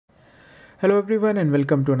Hello everyone and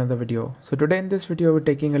welcome to another video. So today in this video we're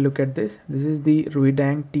taking a look at this. This is the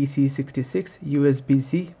RUIDENG TC66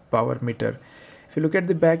 USB-C power meter. If you look at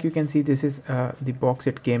the back, you can see this is the box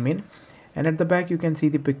it came in, and at the back you can see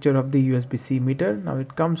the picture of the USB-C meter. Now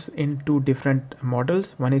it comes in two different models.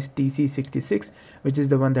 One is TC66, which is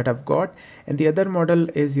the one that I've got, and the other model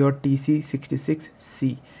is your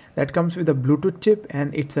TC66C. That comes with a Bluetooth chip,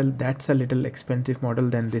 and that's a little expensive model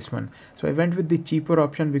than this one. So I went with the cheaper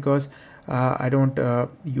option because I don't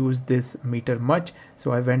use this meter much,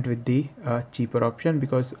 so I went with the cheaper option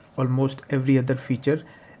because almost every other feature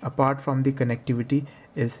apart from the connectivity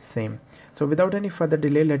is same. So without any further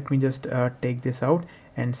delay, let me just take this out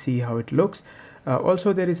and see how it looks.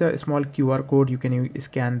 Also there is a small QR code. You can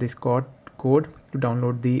scan this code to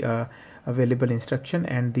download the available instruction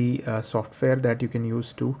and the software that you can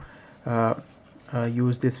use to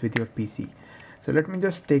use this with your PC. So let me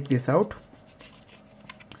just take this out,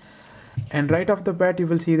 and right off the bat you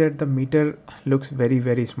will see that the meter looks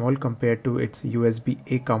very small compared to its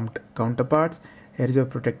USB-A counterparts. Here is your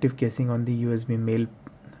protective casing on the USB male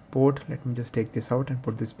port. Let me just take this out and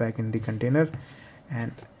put this back in the container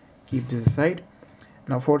and keep this aside.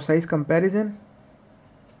 Now for size comparison,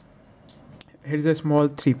 here's a small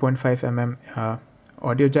 3.5 mm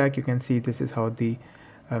audio jack. You can see this is how the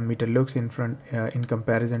meter looks in front in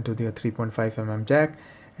comparison to the 3.5 mm jack.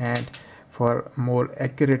 And for more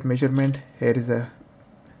accurate measurement, here is a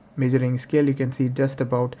measuring scale. You can see just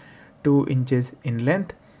about 2 inches in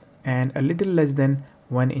length and a little less than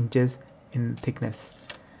 1 inches in thickness.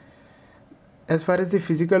 As far as the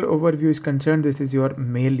physical overview is concerned, this is your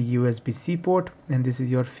male USB-C port and this is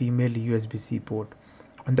your female USB-C port.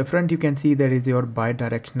 On the front you can see there is your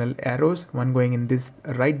bi-directional arrows, one going in this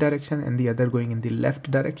right direction and the other going in the left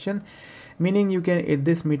direction, meaning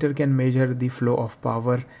this meter can measure the flow of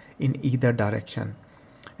power in either direction,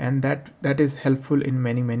 and that is helpful in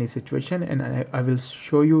many situations, and I will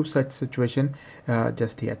show you such situation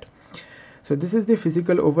just yet. So this is the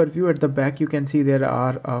physical overview. At the back you can see there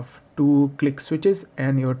are 2 click switches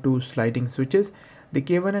and your 2 sliding switches. The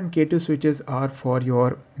K1 and K2 switches are for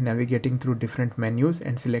your navigating through different menus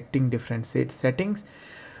and selecting different settings.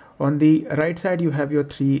 On the right side you have your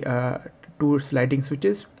 2 sliding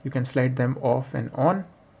switches. You can slide them off and on.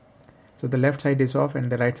 So the left side is off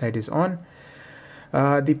and the right side is on.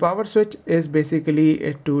 The power switch is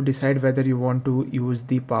basically to decide whether you want to use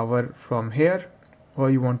the power from here or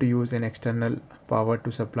you want to use an external power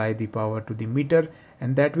to supply the power to the meter,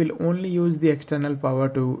 and that will only use the external power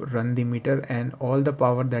to run the meter, and all the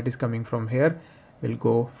power that is coming from here will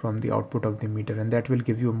go from the output of the meter, and that will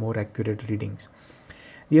give you more accurate readings.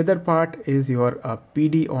 The other part is your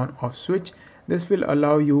PD on off switch. This will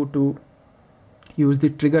allow you to use the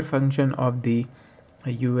trigger function of the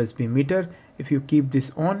USB meter. If you keep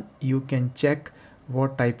this on, you can check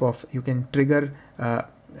what type of, you can trigger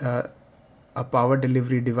a power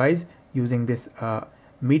delivery device using this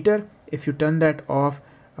meter. If you turn that off,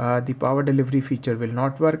 the power delivery feature will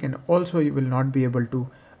not work, and also you will not be able to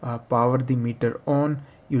power the meter on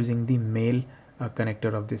using the male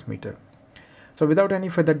connector of this meter. So without any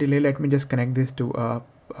further delay, let me just connect this to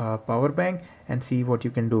a power bank and see what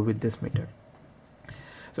you can do with this meter.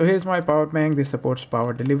 So here's my power bank. This supports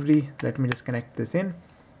power delivery. Let me just connect this in.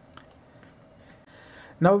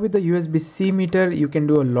 Now with the USB-C meter you can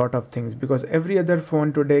do a lot of things, because every other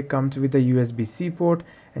phone today comes with a USB-C port,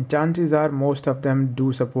 and chances are most of them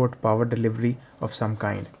do support power delivery of some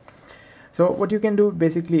kind. So what you can do,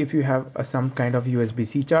 basically, if you have some kind of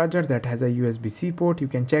USB-C charger that has a USB-C port, you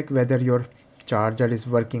can check whether your charger is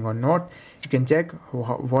working or not. You can check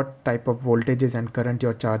what type of voltages and current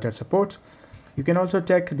your charger supports. You can also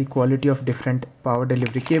check the quality of different power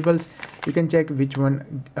delivery cables. You can check which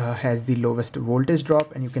one has the lowest voltage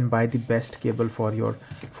drop, and you can buy the best cable for your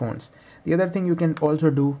phones. The other thing you can also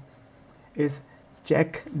do is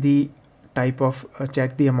check the type of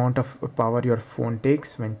check the amount of power your phone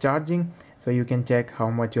takes when charging, so you can check how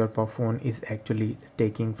much your phone is actually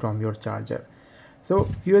taking from your charger. So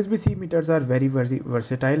USB-C meters are very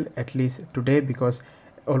versatile, at least today, because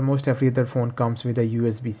almost every other phone comes with a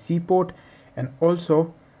USB-C port, and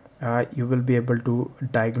also you will be able to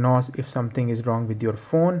diagnose if something is wrong with your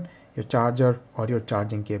phone, your charger, or your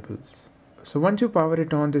charging cables. So once you power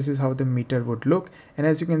it on, this is how the meter would look, and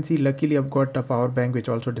as you can see, luckily I've got a power bank which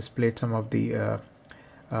also displayed some of the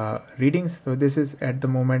readings. So this is, at the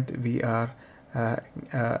moment we are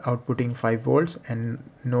outputting 5 volts and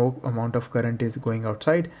no amount of current is going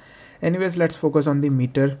outside. Anyways, let's focus on the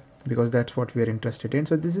meter because that's what we are interested in.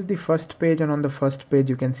 So this is the first page, and on the first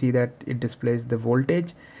page you can see that it displays the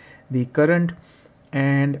voltage, the current,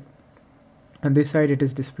 and On this side it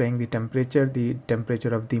is displaying the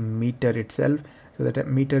temperature of the meter itself. So that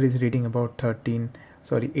meter is reading about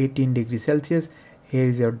 18 degrees Celsius. Here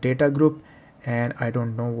is your data group, and I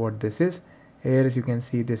don't know what this is. Here, as you can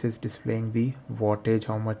see, this is displaying the wattage,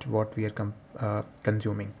 how much watt we are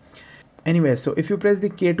consuming. Anyway, so if you press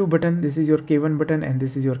the K2 button, this is your K1 button and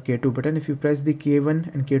this is your K2 button. If you press the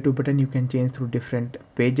K1 and K2 button, you can change through different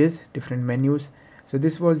pages, different menus. So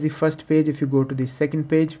this was the first page. If you go to the second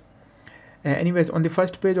page, anyways, on the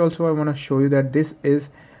first page also I want to show you that this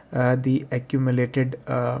is the accumulated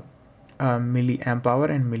milliamp hour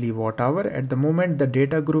and milliwatt hour. At the moment the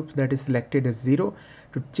data group that is selected is 0.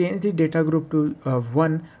 To change the data group to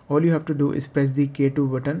 1, all you have to do is press the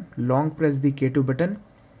K2 button, long press the K2 button,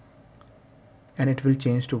 and it will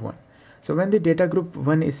change to 1. So when the data group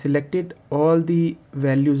 1 is selected, all the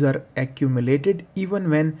values are accumulated even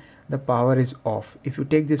when the power is off. If you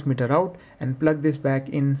take this meter out and plug this back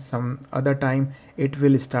in some other time, it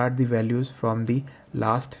will start the values from the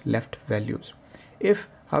last left values. If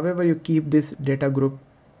however you keep this data group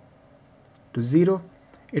to 0,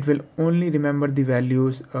 it will only remember the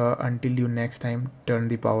values until you next time turn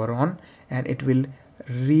the power on, and it will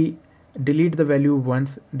delete the value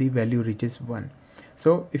once the value reaches 1.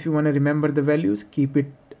 So if you want to remember the values, keep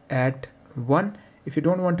it at 1. If you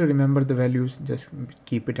don't want to remember the values, just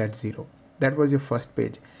keep it at 0. That was your first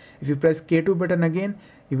page. If you press K2 button again,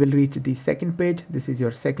 you will reach the second page. This is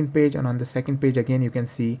your second page, and on the second page again you can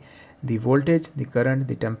see the voltage, the current,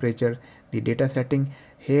 the temperature, the data setting.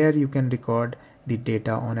 Here you can record the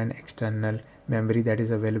data on an external memory that is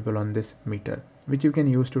available on this meter, which you can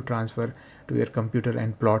use to transfer to your computer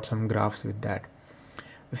and plot some graphs with that.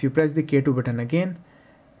 If you press the K2 button again,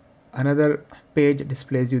 another page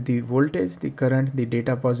displays you the voltage, the current, the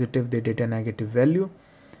data positive, the data negative value,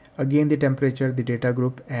 again the temperature, the data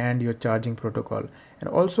group, and your charging protocol. And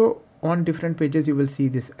also on different pages you will see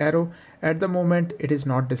this arrow. At the moment it is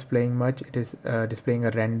not displaying much. It is displaying a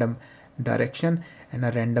random direction and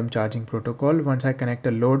a random charging protocol. Once I connect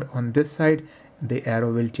a load on this side, the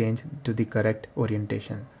arrow will change to the correct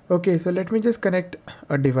orientation. Okay, so let me just connect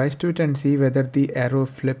a device to it and see whether the arrow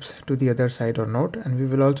flips to the other side or not, and we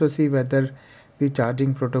will also see whether the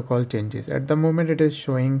charging protocol changes. At the moment it is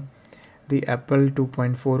showing the Apple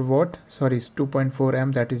 2.4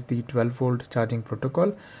 amp, that is the 12 volt charging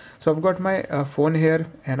protocol. So I've got my phone here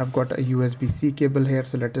and I've got a USB-C cable here.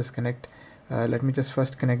 So let us connect. Let me just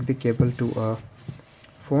first connect the cable to a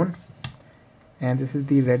phone, and this is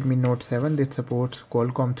the Redmi Note 7 that supports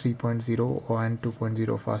Qualcomm 3.0 and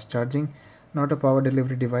 2.0 fast charging, not a power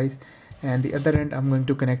delivery device. And the other end I'm going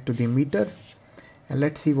to connect to the meter, and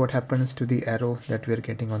let's see what happens to the arrow that we're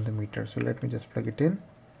getting on the meter. So let me just plug it in.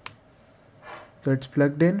 So it's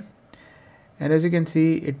plugged in, and as you can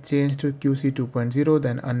see it changed to QC 2.0,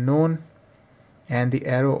 then unknown, and the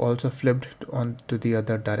arrow also flipped on to the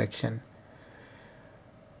other direction.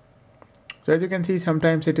 So as you can see,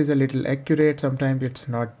 sometimes it is a little accurate, sometimes it's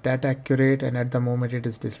not that accurate, and at the moment it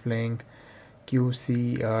is displaying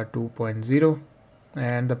QC 2.0,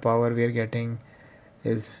 and the power we are getting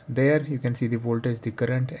is there. You can see the voltage, the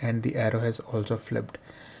current, and the arrow has also flipped.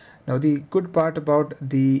 Now the good part about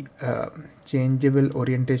the changeable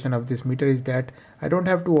orientation of this meter is that I don't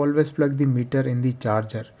have to always plug the meter in the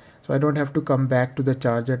charger. So I don't have to come back to the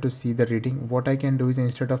charger to see the reading. What I can do is,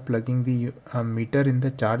 instead of plugging the meter in the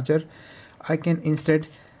charger, I can instead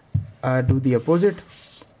do the opposite.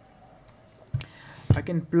 I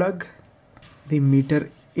can plug the meter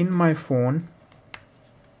in my phone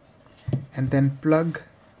and then plug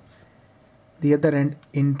the other end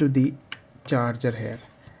into the charger here.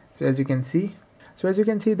 So as you can see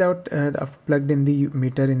that I've plugged in the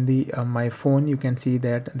meter in the my phone. You can see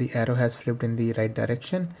that the arrow has flipped in the right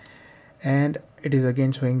direction, and it is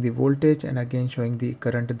again showing the voltage and again showing the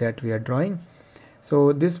current that we are drawing.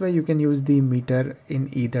 So this way you can use the meter in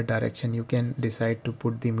either direction. You can decide to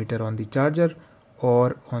put the meter on the charger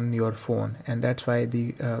or on your phone, and that's why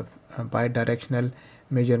the bi-directional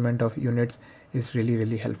measurement of units is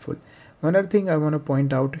really helpful. One other thing I want to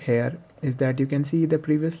point out here is that you can see that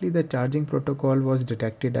previously the charging protocol was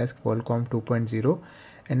detected as Qualcomm 2.0,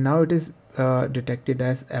 and now it is detected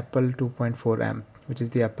as Apple 2.4 amp, which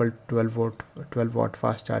is the Apple 12 watt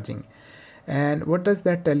fast charging. And what does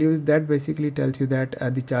that tell you? That basically tells you that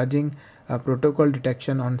the charging protocol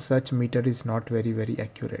detection on such meter is not very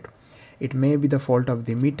accurate. It may be the fault of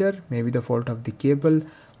the meter, maybe the fault of the cable,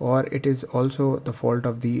 or it is also the fault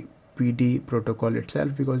of the PD protocol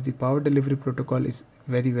itself, because the power delivery protocol is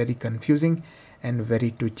very confusing and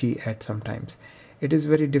very twitchy at sometimes. It is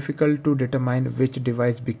very difficult to determine which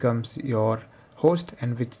device becomes your host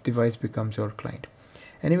and which device becomes your client.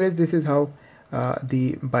 Anyways, this is how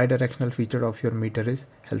the bidirectional feature of your meter is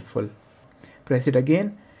helpful. Press it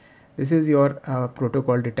again. This is your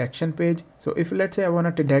protocol detection page. So if let's say I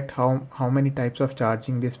want to detect how many types of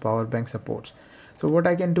charging this power bank supports, so what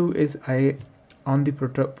I can do is on the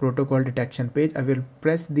protocol detection page, I will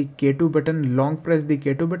press the K2 button, long press the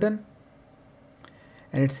K2 button,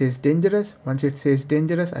 and it says dangerous. Once it says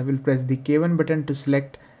dangerous, I will press the K1 button to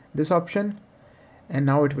select this option, and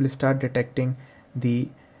now it will start detecting the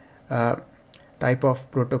type of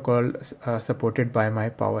protocol supported by my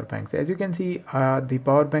power banks. As you can see, the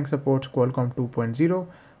power bank supports Qualcomm 2.0,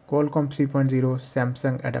 Qualcomm 3.0,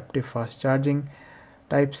 Samsung adaptive fast charging,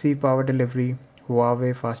 type C power delivery,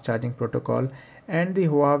 Huawei fast charging protocol, and the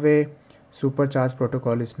Huawei supercharge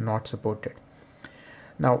protocol is not supported.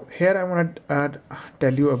 Now here I want to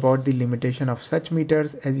tell you about the limitation of such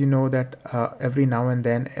meters. As you know that every now and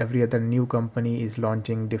then every other new company is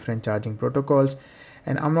launching different charging protocols,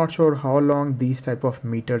 and I'm not sure how long these type of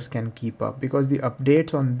meters can keep up, because the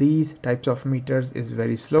updates on these types of meters is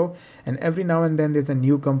very slow, and every now and then there's a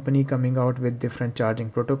new company coming out with different charging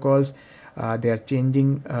protocols. They're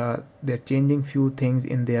changing few things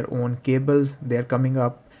in their own cables. They're coming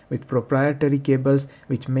up with proprietary cables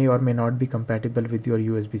which may or may not be compatible with your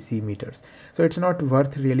USB-C meters. So it's not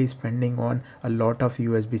worth really spending on a lot of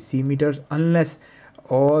USB-C meters unless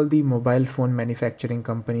all the mobile phone manufacturing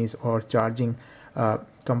companies or charging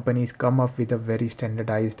companies come up with a very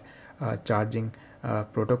standardized charging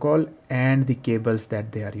protocol and the cables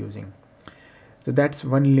that they are using. So that's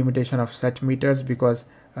one limitation of such meters, because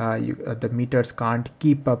the meters can't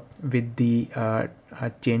keep up with the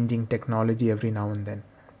changing technology every now and then.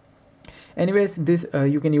 Anyways, this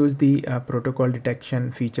you can use the protocol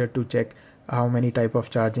detection feature to check how many type of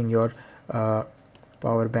charging your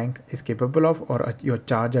power bank is capable of, or your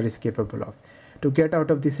charger is capable of. To get out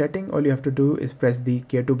of the setting, all you have to do is press the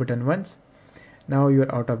K2 button once. Now you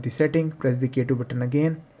are out of the setting. Press the K2 button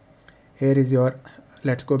again. Here is your,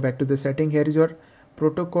 let's go back to the setting. Here is your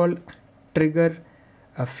protocol trigger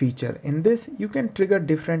feature. In this you can trigger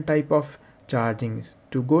different type of chargings.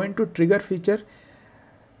 To go into trigger feature,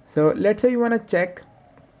 so let's say you want to check,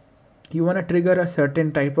 you want to trigger a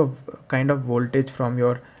certain type of kind of voltage from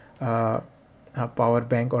your power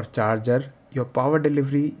bank or charger, your power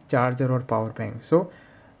delivery charger or power bank. So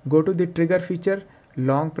go to the trigger feature,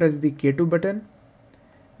 long press the K2 button.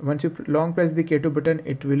 Once you long press the K2 button,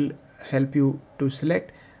 it will help you to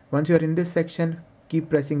select. Once you are in this section, keep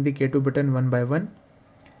pressing the K2 button one by one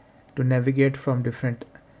to navigate from different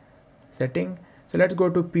setting. So let's go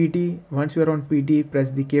to PT. Once you are on PT,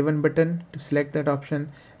 press the K1 button to select that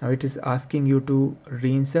option. Now it is asking you to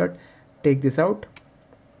reinsert. Take this out,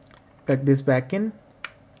 plug this back in,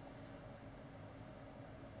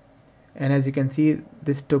 and as you can see,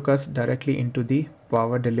 this took us directly into the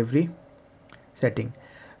power delivery setting.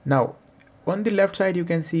 Now on the left side you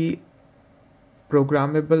can see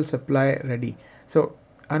programmable supply ready. So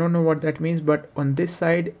I don't know what that means, but on this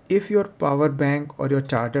side, if your power bank or your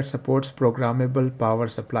charger supports programmable power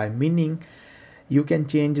supply, meaning you can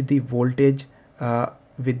change the voltage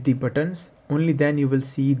with the buttons, only then you will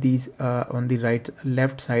see these on the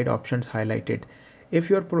left side options highlighted. If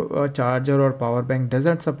your charger or power bank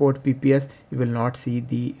doesn't support PPS, you will not see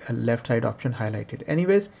the left side option highlighted.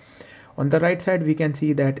 Anyways, on the right side we can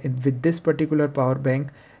see that with this particular power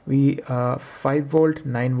bank, we 5 volt,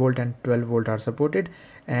 9 volt and 12 volt are supported,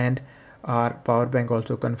 and our power bank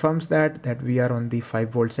also confirms that we are on the 5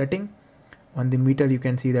 volt setting. On the meter you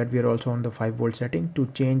can see that we are also on the 5 volt setting. To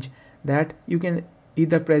change that, you can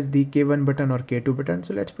either press the K1 button or K2 button.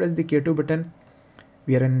 So let's press the K2 button.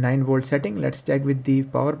 We are in 9 volt setting. Let's check with the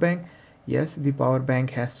power bank. Yes, the power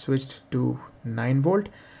bank has switched to 9 volt.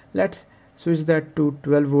 Let's switch that to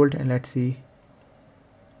 12 volt and let's see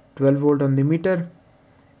 12 volt on the meter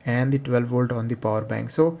and the 12 volt on the power bank.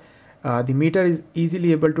 So the meter is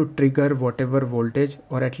easily able to trigger whatever voltage,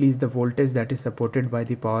 or at least the voltage that is supported by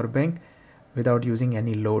the power bank, without using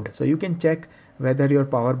any load. So you can check whether your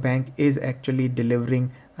power bank is actually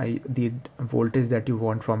delivering the voltage that you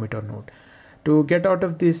want from it or not. To get out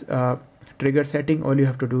of this trigger setting, all you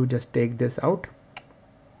have to do, just take this out,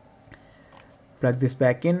 plug this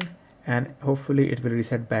back in, and hopefully it will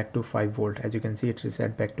reset back to 5 volt. As you can see, it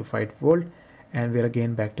reset back to 5 volt, and we're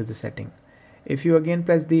again back to the setting. If you again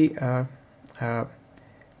press the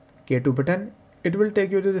K2 button, it will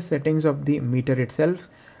take you to the settings of the meter itself.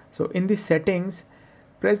 So in the settings,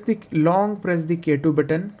 press the K2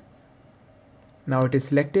 button. Now it is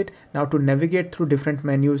selected. Now to navigate through different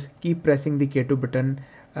menus, keep pressing the K2 button,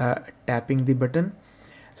 tapping the button.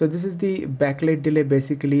 So this is the backlight delay.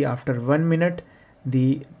 Basically after 1 minute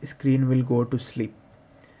the screen will go to sleep.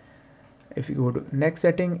 If you go to next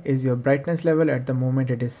setting is your brightness level. At the moment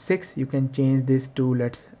it is 6. You can change this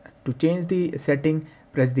to to change the setting,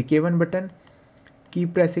 press the K1 button,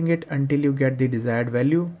 keep pressing it until you get the desired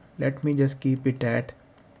value. Let me just keep it at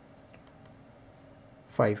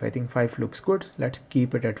 5. I think 5 looks good. Let's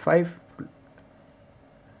keep it at 5.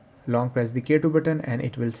 Long press the K2 button and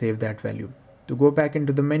it will save that value. To go back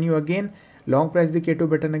into the menu again, long press the K2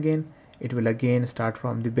 button again. It will again start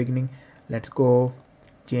from the beginning. Let's go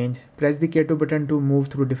change, press the K2 button to move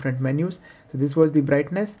through different menus. So this was the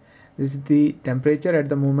brightness. This is the temperature. At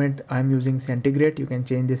the moment I'm using centigrade. You can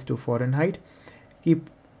change this to Fahrenheit.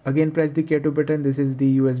 Again press the K2 button. This is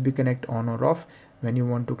the USB connect on or off when you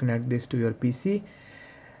want to connect this to your PC.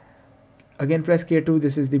 Again press K2.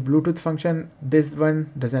 This is the Bluetooth function. This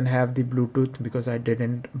one doesn't have the Bluetooth because I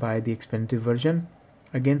didn't buy the expensive version.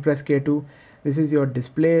 Again press K2. This is your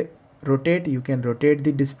display rotate. You can rotate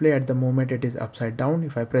the display. At the moment it is upside down.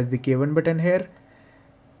 If I press the K1 button here,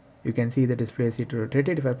 you can see the display is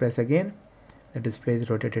rotated. If I press again, the display is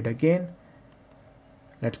rotated again.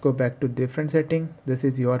 Let's go back to different setting. This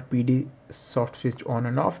is your PD soft switch on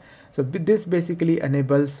and off. So this basically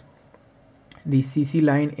enables the CC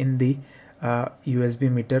line in the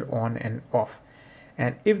USB meter on and off.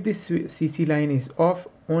 And if this CC line is off,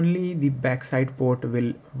 only the backside port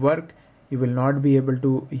will work. You will not be able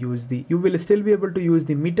to use you will still be able to use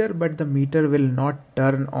the meter, but the meter will not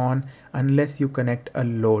turn on unless you connect a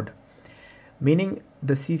load. Meaning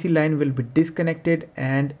the CC line will be disconnected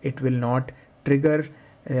and it will not trigger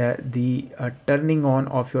the turning on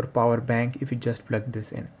of your power bank if you just plug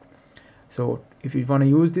this in. So if you want to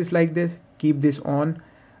use this like this, keep this on.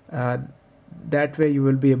 That way you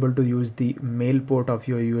will be able to use the male port of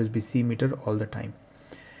your USB-C meter all the time.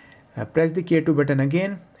 Press the K2 button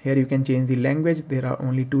again. Here you can change the language. There are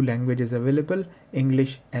only 2 languages available,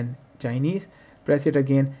 English and Chinese. Press it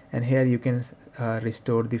again and here you can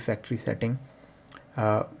restore the factory setting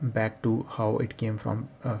back to how it came from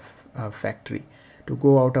factory. To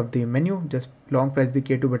go out of the menu, just long press the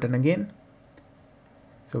K2 button again.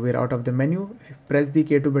 So we're out of the menu. If you press the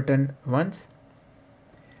K2 button once,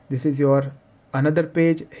 this is your another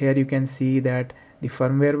page. Here you can see that the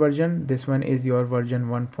firmware version, this one is your version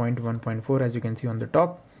 1.1.4 as you can see on the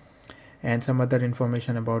top, and some other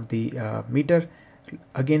information about the meter.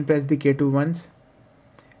 Again press the K2 once.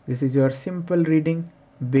 This is your simple reading,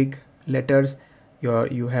 big letters.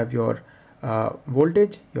 You have your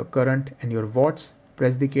voltage, your current and your watts.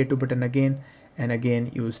 Press the K2 button again and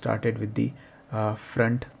again you started with the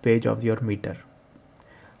front page of your meter.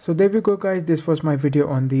 So there we go guys, this was my video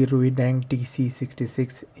on the RUIDENG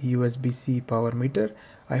TC66 USB-C power meter.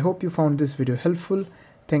 I hope you found this video helpful.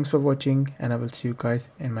 Thanks for watching and I will see you guys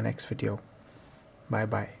in my next video. Bye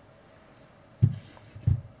bye.